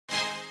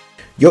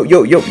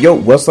Yo,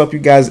 what's up, you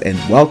guys, and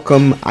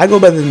welcome. I go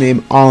by the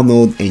name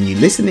Arnold, and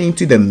you're listening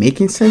to the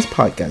Making Sense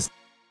podcast.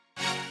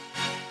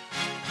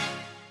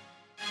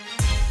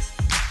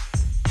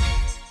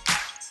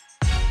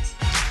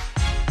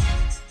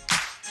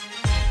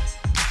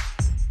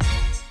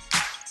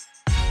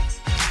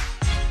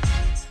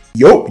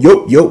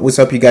 Yo, what's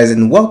up, you guys,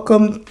 and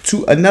welcome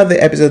to another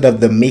episode of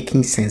the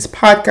Making Sense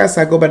podcast.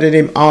 I go by the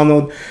name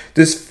Arnold.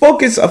 This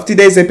focus of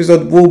today's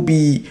episode will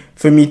be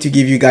for me to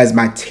give you guys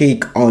my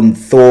take on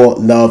Thor,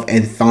 Love,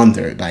 and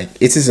Thunder.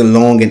 This is a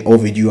long and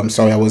overdue. I'm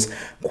sorry, I was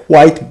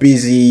quite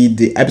busy.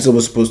 The episode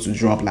was supposed to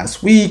drop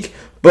last week,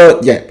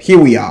 but yeah, here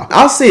we are.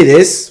 I'll say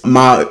this,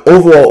 my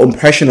overall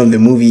impression of the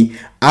movie,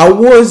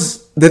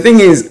 the thing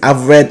is,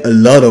 I've read a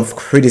lot of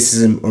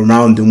criticism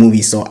around the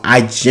movie, so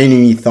I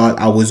genuinely thought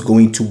I was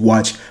going to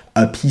watch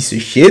a piece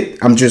of shit.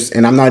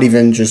 I'm not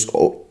even just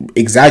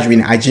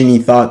exaggerating. I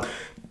genuinely thought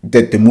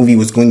that the movie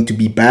was going to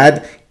be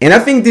bad, and I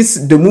think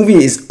the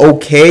movie is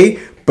okay.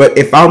 But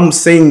if I'm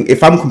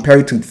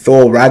comparing to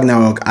Thor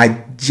Ragnarok,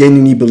 I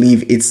genuinely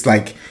believe it's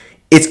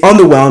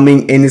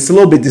underwhelming and it's a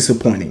little bit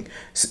disappointing,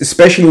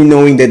 especially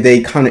knowing that they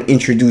kind of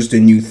introduced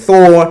the new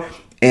Thor.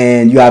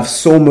 And you have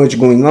so much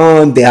going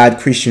on. They had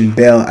Christian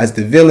Bale as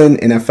the villain,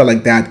 and I felt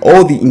like they had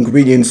all the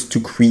ingredients to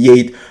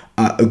create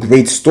a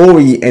great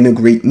story and a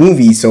great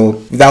movie. So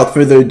without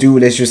further ado,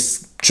 let's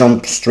just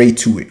jump straight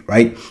to it,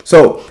 right?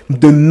 So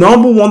the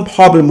number one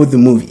problem with the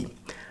movie,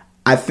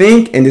 I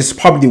think, and this is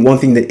probably one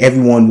thing that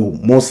everyone will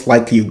most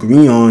likely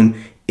agree on,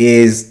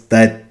 is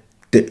that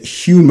the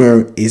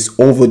humor is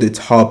over the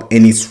top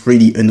and it's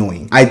really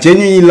annoying. I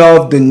genuinely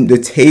love the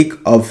take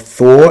of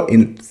Thor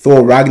in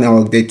Thor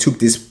Ragnarok. They took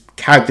this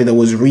character that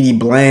was really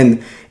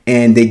bland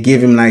and they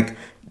give him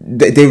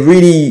they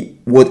really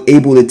were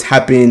able to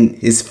tap in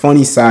his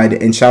funny side,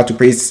 and shout out to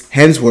Chris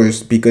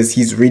Hemsworth because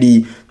he's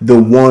really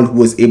the one who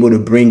was able to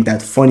bring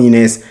that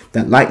funniness,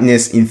 that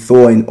lightness in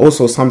Thor, and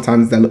also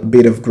sometimes that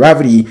bit of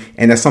gravity,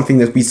 and that's something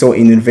that we saw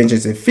in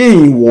Avengers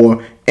Infinity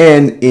War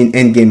and in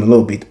Endgame a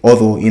little bit,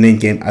 although in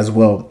Endgame as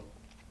well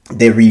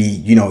they really,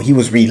 he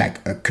was really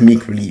like a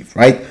comic relief,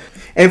 right?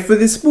 And for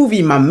this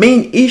movie, my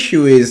main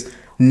issue is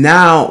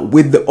now,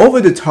 with the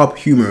over-the-top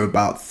humor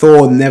about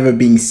Thor never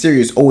being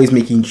serious, always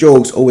making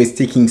jokes, always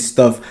taking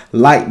stuff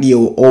lightly,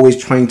 or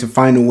always trying to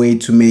find a way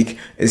to make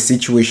a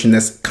situation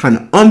that's kind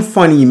of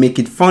unfunny, make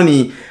it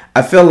funny,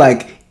 I feel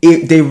like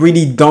they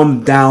really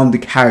dumbed down the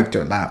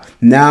character.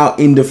 Now,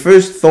 in the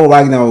first Thor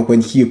Ragnarok,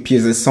 when he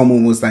appears as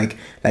someone was like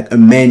a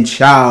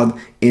man-child,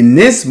 in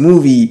this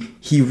movie,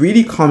 he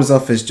really comes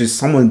off as just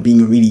someone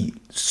being really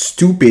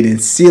stupid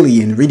and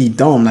silly and really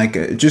dumb,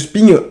 just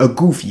being a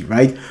goofy,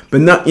 right?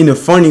 But not in a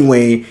funny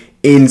way,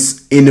 in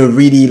a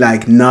really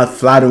not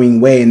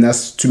flattering way. And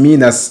that's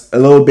a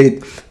little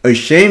bit a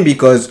shame,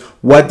 because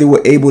what they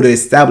were able to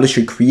establish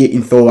or create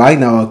in Thor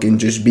Ragnarok, and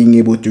just being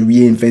able to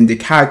reinvent the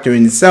character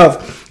in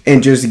itself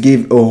and just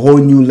give a whole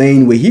new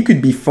lane where he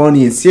could be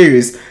funny and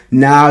serious.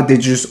 Now they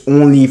just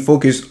only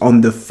focus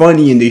on the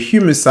funny and the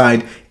humor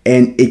side,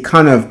 and it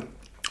kind of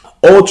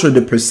alter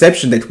the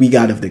perception that we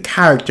got of the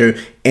character,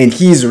 and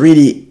he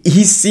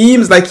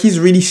seems like he's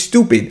really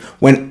stupid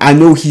when I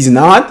know he's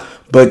not.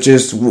 But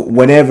just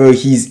whenever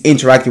he's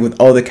interacting with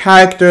all the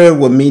character,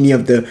 with many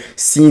of the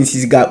scenes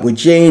he's got with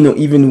Jane, or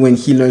even when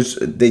he learns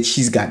that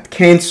she's got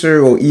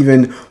cancer, or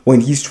even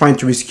when he's trying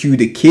to rescue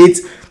the kids,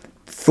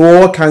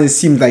 Thor kind of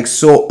seems like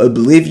so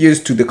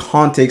oblivious to the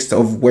context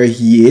of where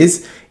he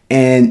is,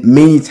 and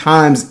many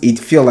times it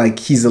feels like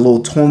he's a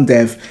little tone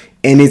deaf.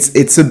 And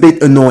it's a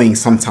bit annoying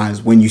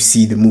sometimes when you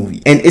see the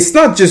movie. And it's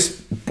not just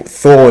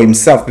Thor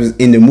himself, but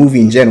in the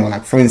movie in general.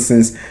 For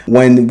instance,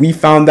 when we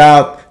found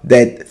out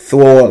that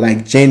Thor,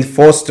 Jane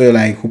Foster,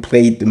 who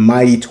played the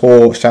mighty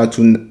Thor, shout out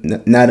to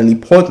Natalie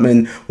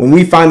Portman, when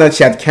we found out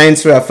she had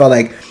cancer, I felt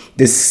like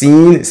the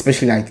scene,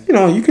 especially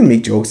you can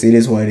make jokes, it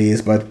is what it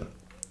is, but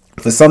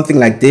for something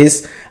like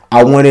this,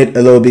 I wanted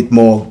a little bit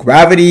more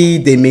gravity.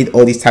 They made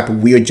all these type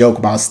of weird joke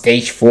about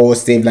stage 4,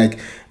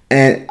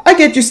 and I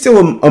get you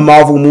still a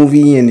Marvel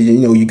movie, and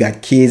you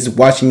got kids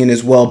watching it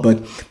as well.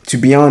 But to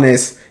be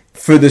honest,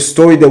 for the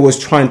story that was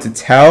trying to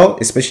tell,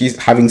 especially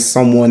having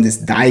someone that's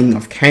dying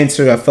of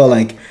cancer, I felt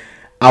like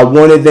I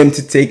wanted them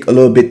to take a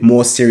little bit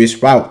more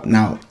serious route.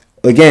 Now,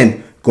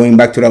 again, going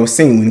back to what I was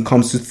saying, when it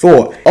comes to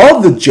Thor, all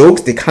the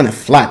jokes, they kind of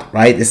flat,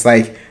 right?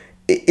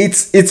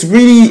 It's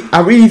really, I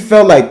really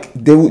felt like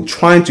they were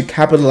trying to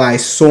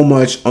capitalize so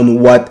much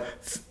on what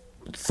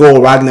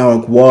Thor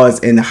Ragnarok was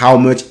and how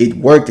much it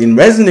worked and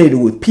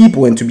resonated with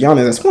people. And to be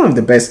honest, that's one of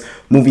the best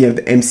movies of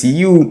the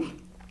MCU.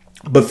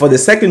 But for the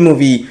second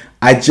movie,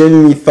 I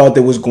genuinely thought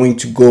that was going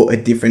to go a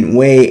different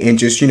way and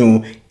just,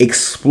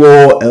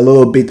 explore a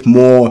little bit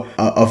more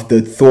of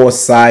the Thor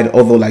side.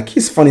 Although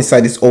his funny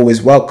side is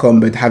always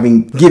welcome, but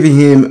giving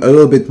him a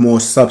little bit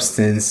more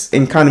substance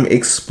and kind of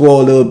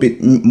explore a little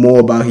bit more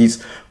about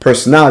his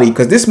personality.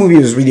 Because this movie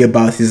was really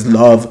about his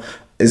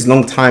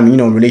long time,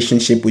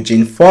 relationship with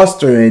Jane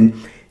Foster, and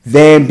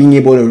then being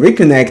able to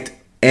reconnect.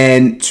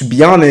 And to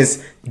be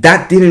honest,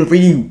 that didn't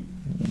really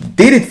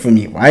did it for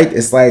me, right?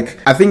 It's like,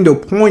 I think the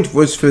point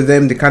was for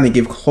them to kind of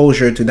give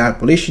closure to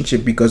that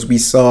relationship, because we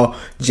saw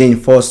Jane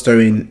Foster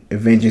in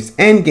Avengers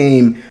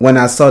Endgame. When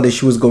I saw that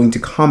she was going to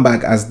come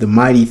back as the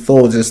Mighty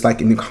Thor, just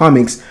like in the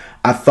comics,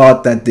 I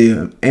thought that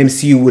the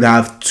MCU would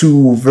have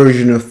two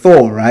versions of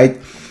Thor, right?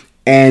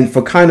 And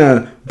for kind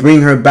of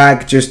bring her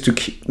back just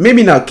to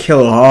maybe not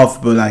kill her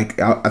off, but like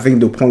I think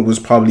the point was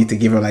probably to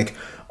give her like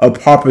a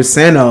proper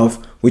send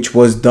off, which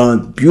was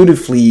done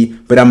beautifully.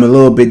 But I'm a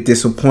little bit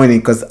disappointed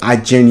because I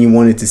genuinely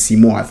wanted to see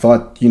more. I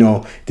thought,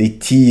 they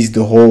teased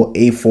the whole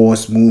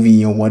A-Force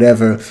movie or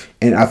whatever,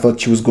 and I thought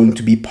she was going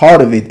to be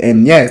part of it.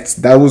 And yes,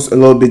 that was a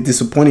little bit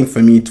disappointing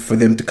for me, for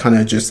them to kind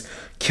of just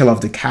kill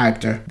off the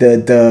character.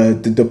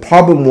 The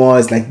problem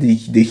was like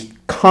the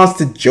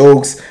constant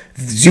jokes.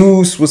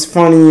 Zeus was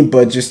funny,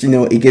 but just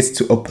it gets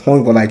to a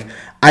point where like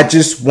I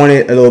just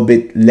wanted a little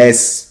bit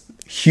less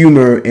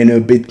humor and a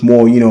bit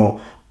more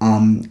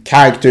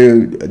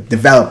character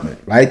development,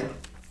 right?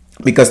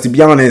 Because to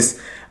be honest,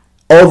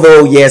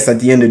 although yes, at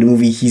the end of the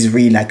movie he's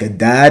really like a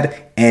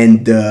dad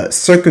and the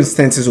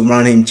circumstances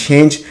around him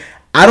change,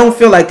 I don't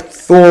feel like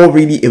Thor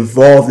really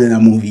evolved in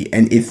that movie.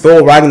 And in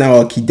Thor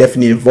Ragnarok, he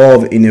definitely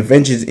evolved. In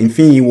Avengers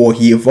Infinity War,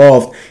 he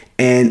evolved.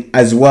 And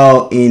as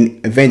well in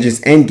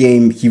Avengers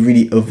Endgame, he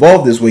really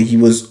evolved this way. He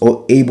was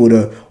able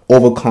to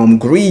overcome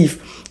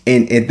grief.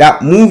 And in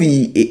that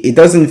movie, it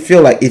doesn't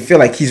feel like,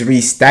 he's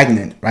really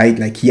stagnant, right?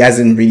 Like he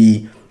hasn't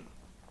really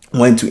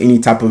went to any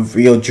type of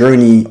real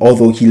journey,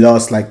 although he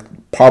lost like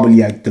probably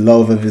like the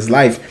love of his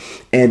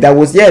life. And that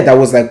was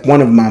like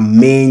one of my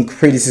main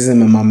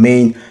criticism and my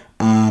main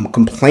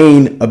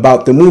complaint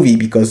about the movie,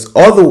 because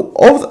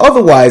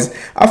otherwise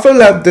I feel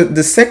like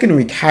the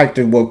secondary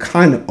character were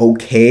kind of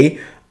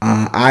okay.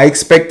 I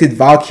expected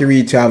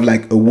Valkyrie to have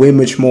like a way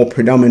much more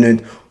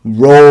predominant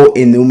role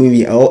in the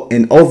movie,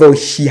 and although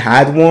she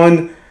had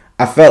one,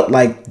 I felt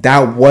like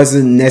that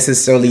wasn't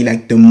necessarily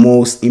like the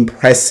most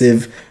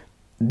impressive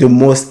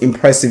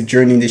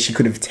journey that she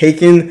could have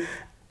taken.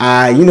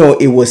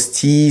 It was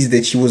teased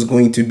that she was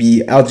going to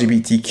be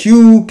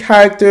LGBTQ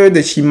character,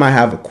 that she might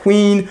have a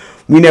queen.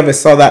 We never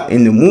saw that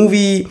in the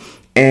movie.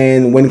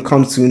 And when it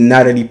comes to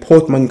Natalie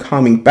Portman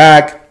coming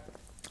back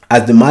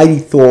as the Mighty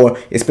Thor,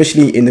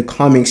 especially in the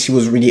comics, she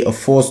was really a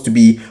force to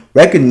be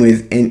reckoned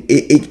with, and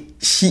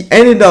she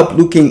ended up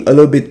looking a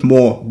little bit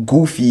more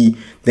goofy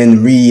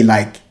than really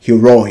like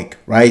heroic,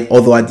 right?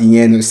 Although at the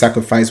end the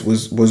sacrifice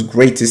was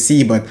great to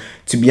see, but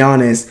to be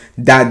honest,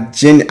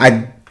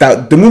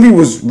 the movie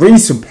was really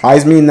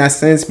surprised me in that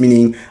sense,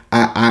 meaning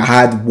I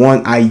had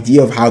one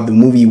idea of how the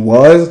movie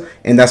was,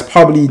 and that's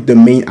probably the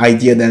main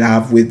idea that I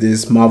have with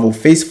this Marvel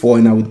Phase 4,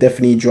 and I would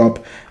definitely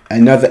drop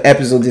another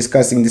episode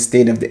discussing the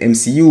state of the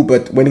MCU.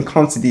 But when it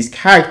comes to this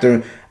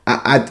character,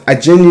 I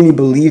genuinely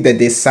believe that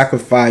they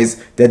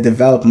sacrificed their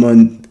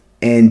development,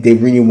 and they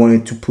really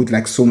wanted to put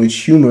like so much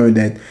humor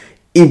that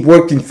it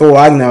worked in Thor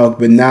Ragnarok,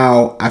 but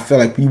now I feel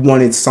like we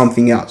wanted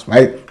something else,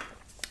 right?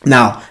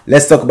 Now,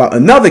 let's talk about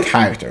another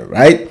character,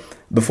 right?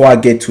 Before I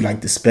get to like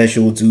the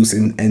special Zeus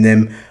and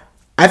them.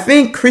 I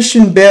think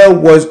Christian Bale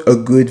was a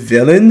good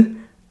villain.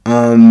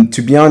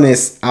 To be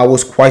honest, I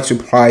was quite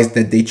surprised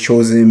that they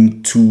chose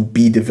him to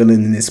be the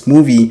villain in this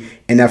movie,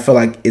 and I feel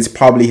like it's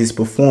probably his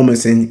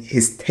performance and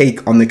his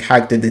take on the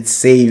character that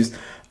saves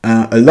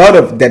a lot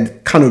of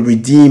that, kind of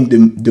redeemed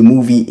the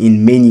movie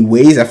in many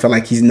ways. I feel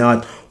like he's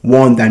not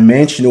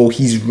one-dimensional.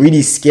 He's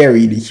really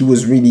scary. He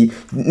was really,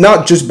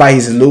 not just by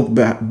his look,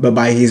 but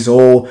by his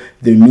whole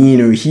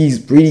demeanor.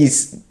 He's really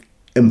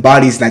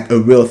embodies like a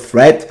real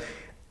threat,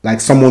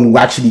 like someone who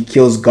actually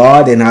kills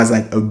God and has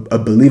like a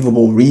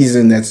believable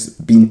reason, that's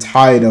been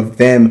tired of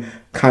them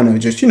kind of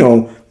just,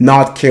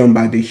 not caring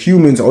about the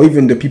humans or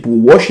even the people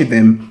who worship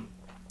them.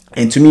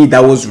 And to me,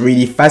 that was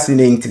really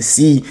fascinating to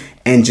see,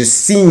 and just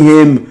seeing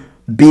him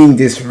being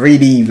this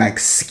really like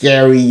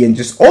scary and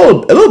just a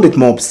little bit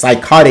more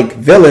psychotic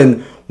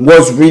villain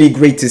was really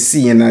great to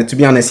see. And to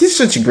be honest, he's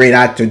such a great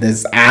actor.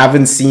 I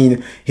haven't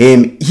seen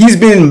him. He's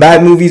been in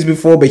bad movies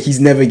before, but he's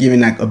never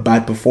given like a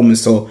bad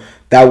performance. So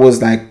that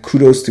was like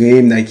kudos to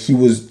him. Like he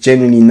was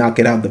genuinely knock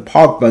it out of the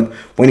park. But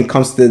when it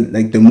comes to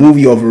like the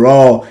movie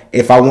overall,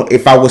 if I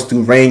was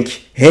to rank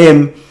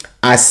him,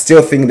 I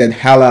still think that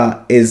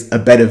Hela is a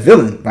better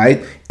villain,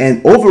 right?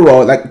 And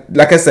overall,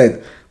 like I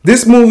said,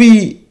 this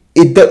movie,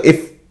 it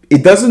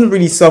doesn't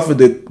really suffer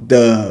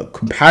the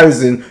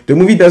comparison. The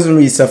movie doesn't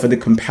really suffer the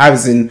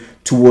comparison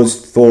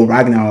towards Thor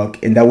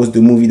Ragnarok, and that was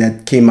the movie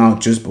that came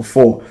out just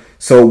before.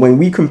 So when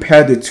we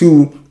compare the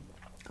two,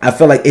 I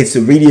feel like it's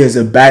really is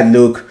a bad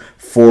look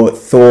for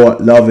Thor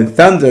Love and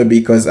Thunder,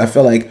 because I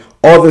feel like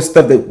all the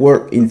stuff that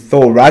worked in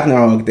Thor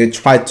Ragnarok, they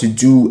tried to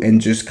do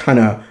and just kind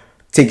of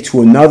take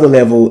to another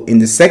level in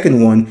the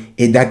second one,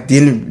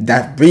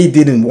 that really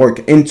didn't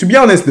work. And to be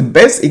honest, the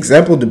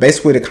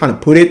best way to kind of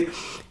put it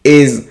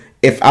is,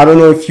 I don't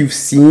know if you've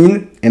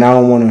seen, and I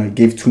don't want to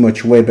give too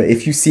much away, but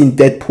if you've seen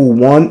Deadpool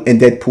 1 and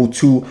Deadpool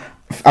 2,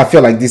 I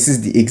feel like this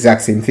is the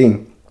exact same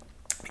thing.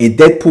 In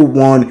Deadpool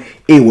 1,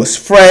 it was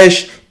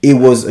fresh, it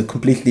was a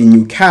completely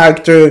new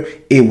character,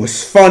 it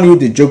was funny,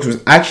 the jokes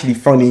was actually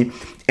funny.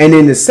 And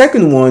in the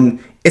second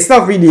one, it's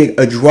not really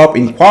a drop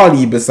in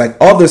quality, but it's like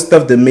all the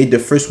stuff that made the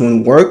first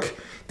one work,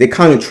 they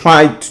kind of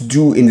tried to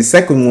do in the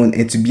second one.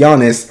 And to be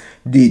honest,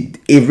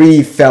 it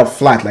really fell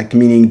flat. Like,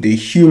 meaning the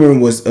humor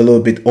was a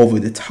little bit over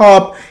the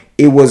top.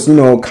 It was,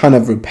 kind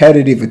of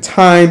repetitive at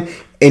time.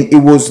 And it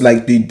was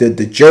like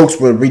the jokes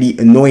were really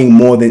annoying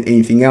more than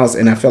anything else.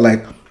 And I feel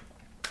like,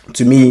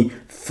 to me,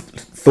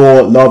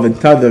 Thor, Love and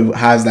Thunder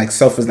has like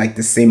suffers like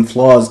the same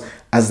flaws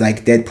as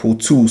like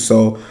Deadpool 2.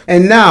 So,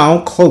 and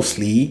now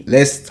closely,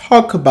 let's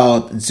talk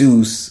about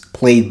Zeus,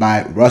 played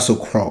by Russell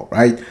Crowe,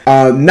 right?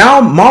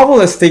 Now Marvel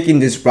has taken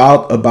this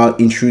route about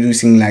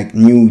introducing like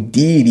new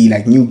deity,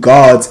 like new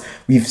gods.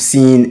 We've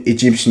seen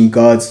Egyptian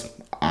gods,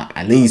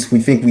 at least we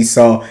think we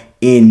saw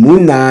in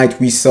Moon Knight.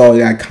 We saw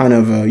that kind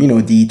of,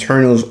 the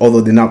Eternals,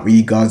 although they're not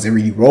really gods, they're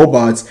really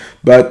robots.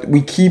 But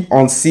we keep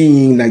on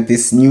seeing like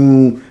this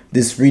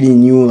really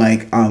new,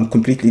 like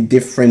completely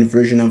different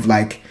version of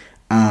like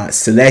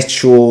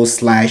celestial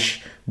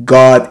 /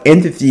 god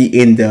entity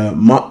in the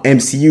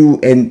MCU.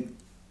 And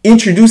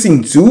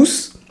introducing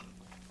Zeus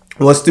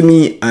was, to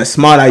me, a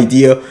smart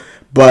idea,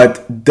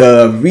 but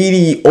the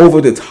really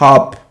over the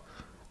top,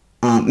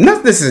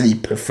 not necessarily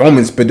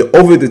performance, but the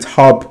over the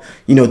top,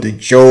 the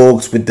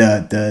jokes with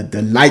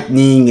the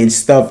lightning and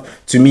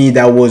stuff, to me,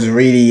 that was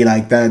really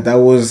like that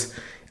was,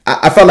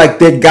 I felt like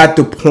they got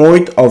the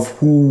point of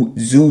who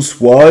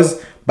Zeus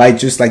was by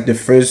just like the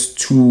first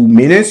 2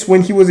 minutes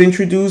when he was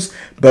introduced.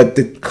 But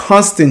the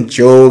constant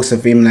jokes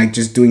of him like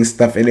just doing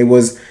stuff, and it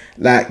was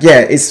like,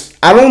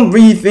 I don't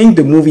really think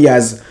the movie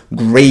has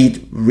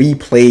great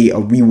replay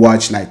or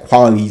rewatch like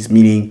qualities,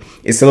 meaning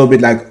it's a little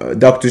bit like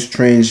Doctor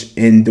Strange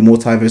in the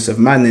Multiverse of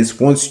Madness.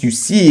 Once you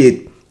see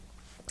it,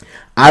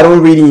 I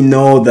don't really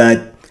know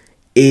that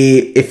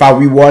if I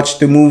rewatch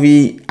the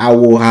movie, I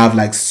will have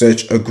like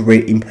such a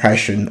great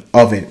impression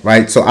of it,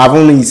 right? So I've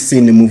only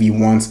seen the movie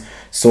once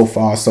so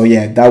far. So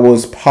yeah, that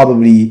was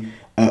probably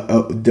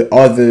the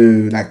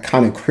other like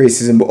kind of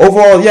criticism. But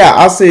overall,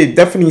 I'll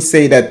definitely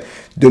say that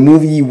the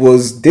movie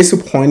was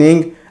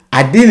disappointing.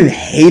 I didn't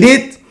hate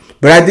it,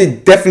 but I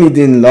definitely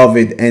didn't love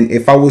it. And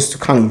if I was to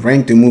kind of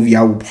rank the movie,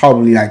 I would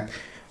probably like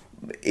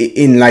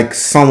in like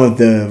some of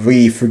the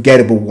really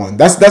forgettable one.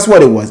 That's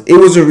what it was. It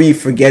was a really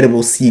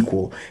forgettable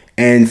sequel.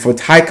 And for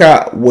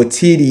Taika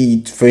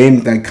Waititi, for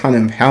him like kind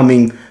of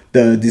helming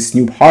this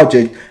new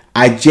project,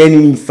 I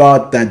genuinely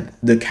thought that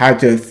the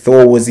character of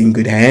Thor was in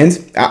good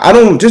hands. I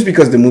don't, just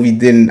because the movie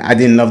I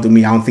didn't love the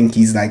movie, I don't think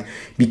he's like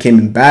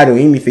became bad or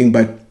anything.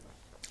 But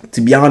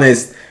to be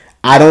honest,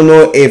 I don't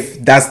know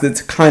if that's the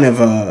kind of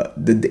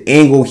the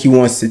angle he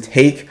wants to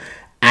take.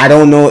 I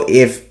don't know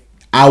if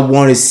I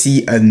want to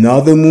see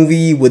another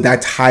movie with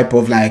that type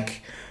of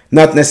like,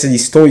 not necessarily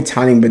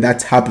storytelling, but that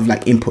type of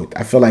like input.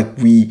 I feel like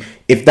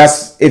if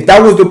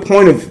that was the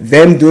point of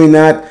them doing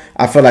that,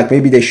 I feel like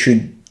maybe they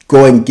should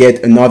go and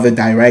get another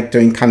director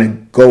and kind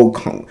of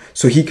go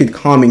so he could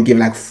come and give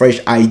like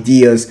fresh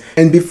ideas.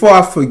 And before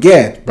I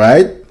forget,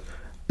 right,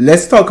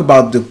 let's talk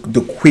about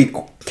the quick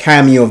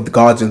cameo of the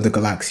Guardians of the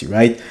Galaxy,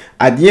 right?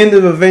 At the end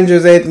of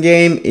Avengers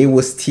Endgame, it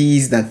was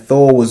teased that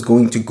Thor was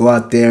going to go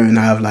out there and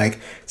have like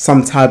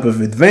some type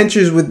of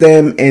adventures with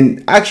them.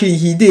 And actually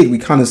he did. We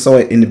kind of saw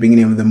it in the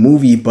beginning of the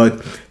movie.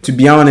 But to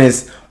be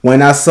honest,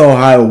 when I saw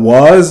how it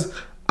was,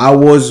 I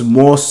was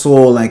more so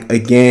like,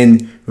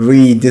 again,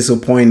 really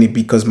disappointed,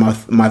 because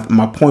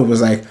my point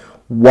was like,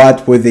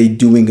 what were they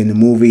doing in the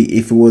movie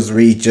if it was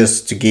really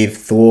just to give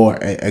Thor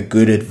a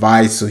good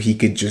advice so he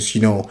could just,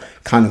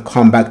 kind of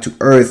come back to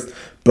Earth.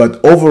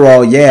 But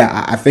overall,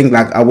 I think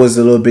like I was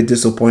a little bit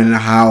disappointed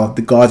at how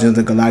the Guardians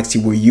of the Galaxy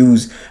were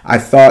used.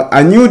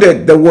 I knew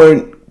that they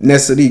weren't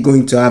necessarily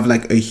going to have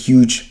like a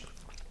huge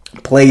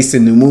place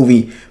in the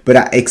movie, but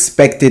I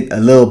expected a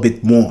little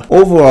bit more.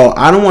 Overall,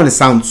 I don't want to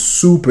sound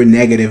super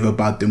negative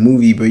about the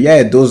movie, but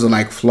those are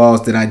like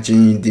flaws that I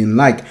genuinely didn't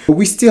like. But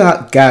we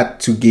still got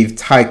to give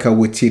Taika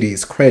Waititi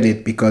his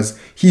credit, because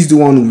he's the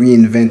one who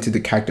reinvented the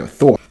character of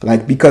Thor.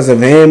 Like, because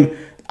of him,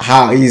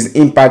 how his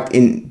impact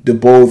in the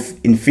both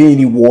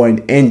Infinity War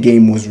and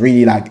Endgame was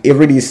really like, it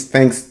really is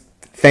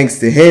thanks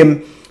to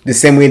him. The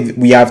same way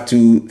we have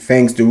to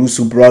thank the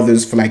Russo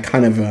brothers for like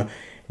kind of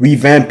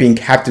revamping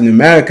Captain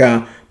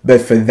America.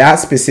 But for that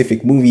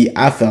specific movie,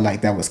 I felt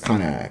like that was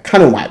kind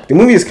of whack. The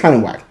movie is kind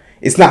of whack.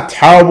 It's not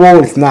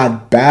terrible, it's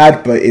not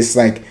bad, but it's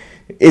like,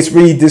 it's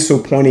really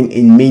disappointing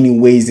in many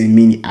ways, in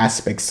many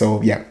aspects.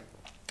 So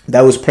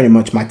that was pretty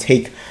much my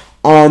take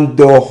on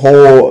the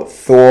whole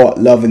Thor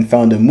Love and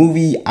Thunder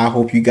movie. I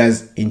hope you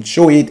guys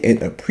enjoy it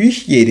and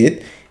appreciate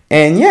it.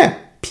 And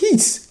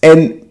peace.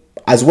 And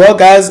as well,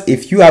 guys,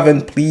 if you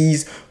haven't,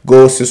 please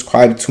go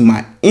subscribe to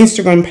my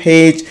Instagram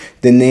page.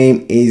 The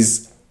name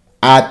is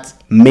at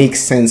Make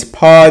Sense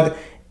Pod.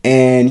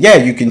 And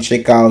you can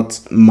check out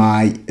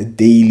my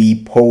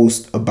daily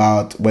post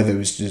about whether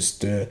it's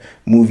just the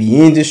movie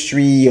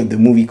industry or the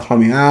movie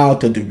coming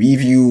out or the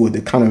review or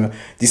the kind of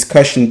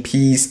discussion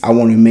piece I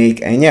want to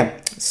make. And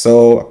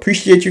so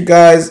appreciate you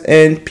guys,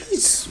 and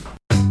peace.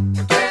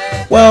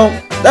 Well,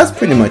 that's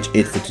pretty much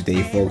it for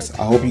today, folks.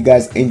 I hope you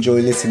guys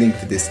enjoy listening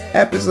to this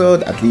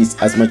episode, at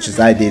least as much as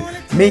I did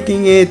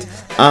making it.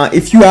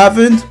 If you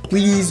haven't,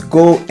 please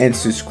go and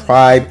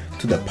subscribe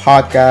to the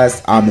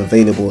podcast. I'm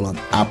available on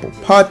Apple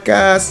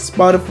Podcasts,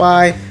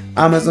 Spotify,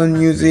 Amazon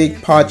Music,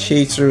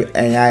 Podchaser,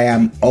 and I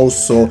am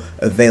also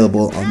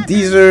available on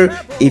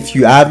Deezer. If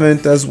you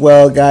haven't as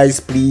well, guys,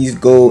 please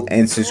go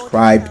and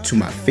subscribe to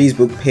my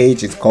Facebook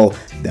page. It's called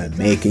The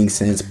Making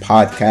Sense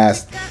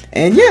Podcast.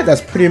 And yeah,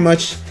 that's pretty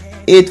much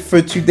it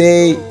for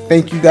today.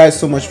 Thank you guys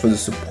so much for the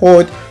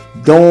support.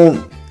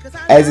 Don't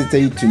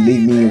hesitate to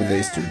leave me whether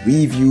it's to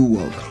review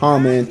or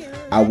comment.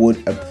 I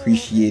would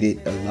appreciate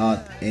it a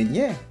lot. And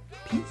yeah,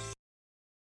 peace.